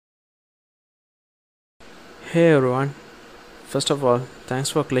Hey everyone, first of all, thanks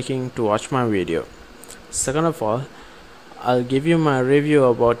for clicking to watch my video. Second of all, I'll give you my review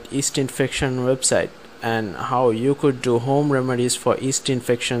about yeast infection website and how you could do home remedies for yeast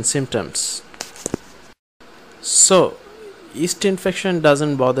infection symptoms. So, yeast infection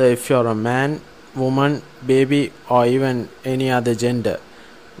doesn't bother if you're a man, woman, baby, or even any other gender.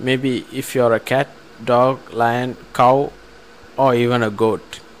 Maybe if you're a cat, dog, lion, cow, or even a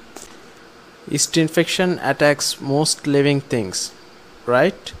goat. Yeast infection attacks most living things,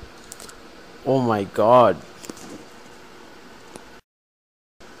 right? Oh my god.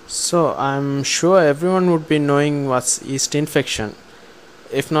 So I'm sure everyone would be knowing what's yeast infection.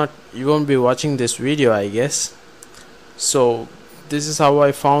 If not, you won't be watching this video, I guess. So this is how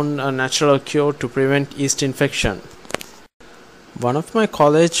I found a natural cure to prevent yeast infection. One of my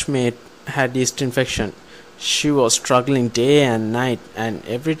college mates had yeast infection. She was struggling day and night, and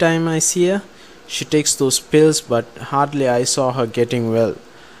every time I see her, she takes those pills, but hardly I saw her getting well.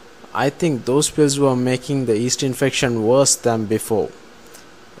 I think those pills were making the yeast infection worse than before.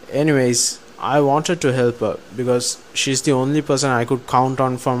 Anyways, I wanted to help her because she's the only person I could count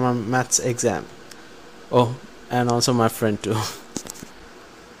on for my maths exam. Oh, and also my friend too.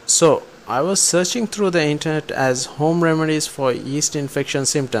 So, I was searching through the internet as home remedies for yeast infection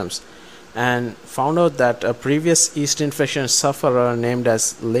symptoms and found out that a previous yeast infection sufferer named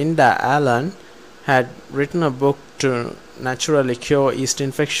as Linda Allen had written a book to naturally cure yeast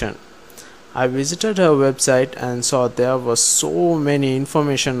infection. I visited her website and saw there was so many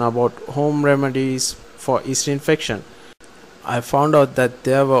information about home remedies for yeast infection. I found out that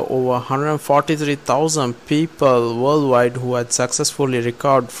there were over 143,000 people worldwide who had successfully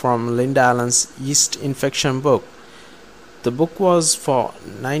recovered from Linda Allen's yeast infection book. The book was for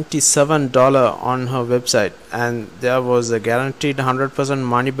 $97 on her website, and there was a guaranteed 100%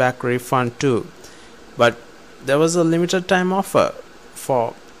 money back refund too. But there was a limited time offer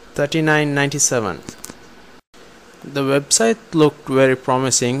for $39.97. The website looked very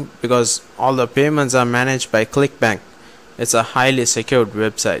promising because all the payments are managed by ClickBank. It's a highly secured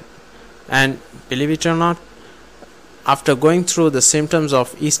website. And believe it or not, after going through the symptoms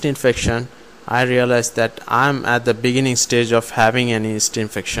of yeast infection, I realized that I'm at the beginning stage of having an yeast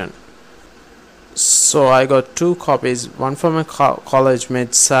infection. So I got two copies, one for my college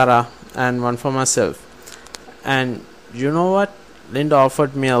mate Sarah and one for myself. And you know what? Linda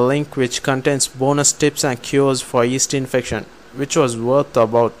offered me a link which contains bonus tips and cures for yeast infection, which was worth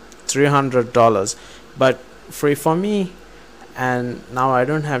about $300, but free for me, and now I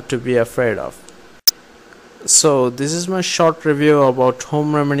don't have to be afraid of. So this is my short review about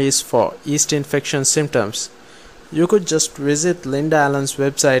home remedies for yeast infection symptoms. You could just visit Linda Allen's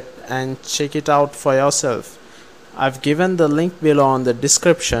website and check it out for yourself. I've given the link below on the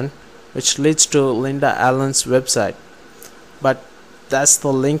description, which leads to Linda Allen's website. But that's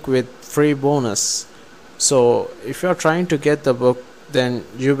the link with free bonus. So if you're trying to get the book, then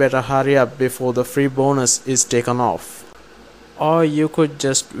you better hurry up before the free bonus is taken off. Or you could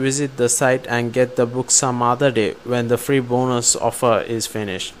just visit the site and get the book some other day when the free bonus offer is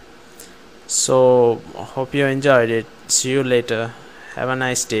finished. So hope you enjoyed it. See you later. Have a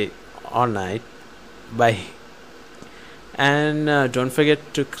nice day or night. Bye. And don't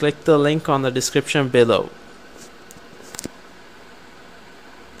forget to click the link on the description below.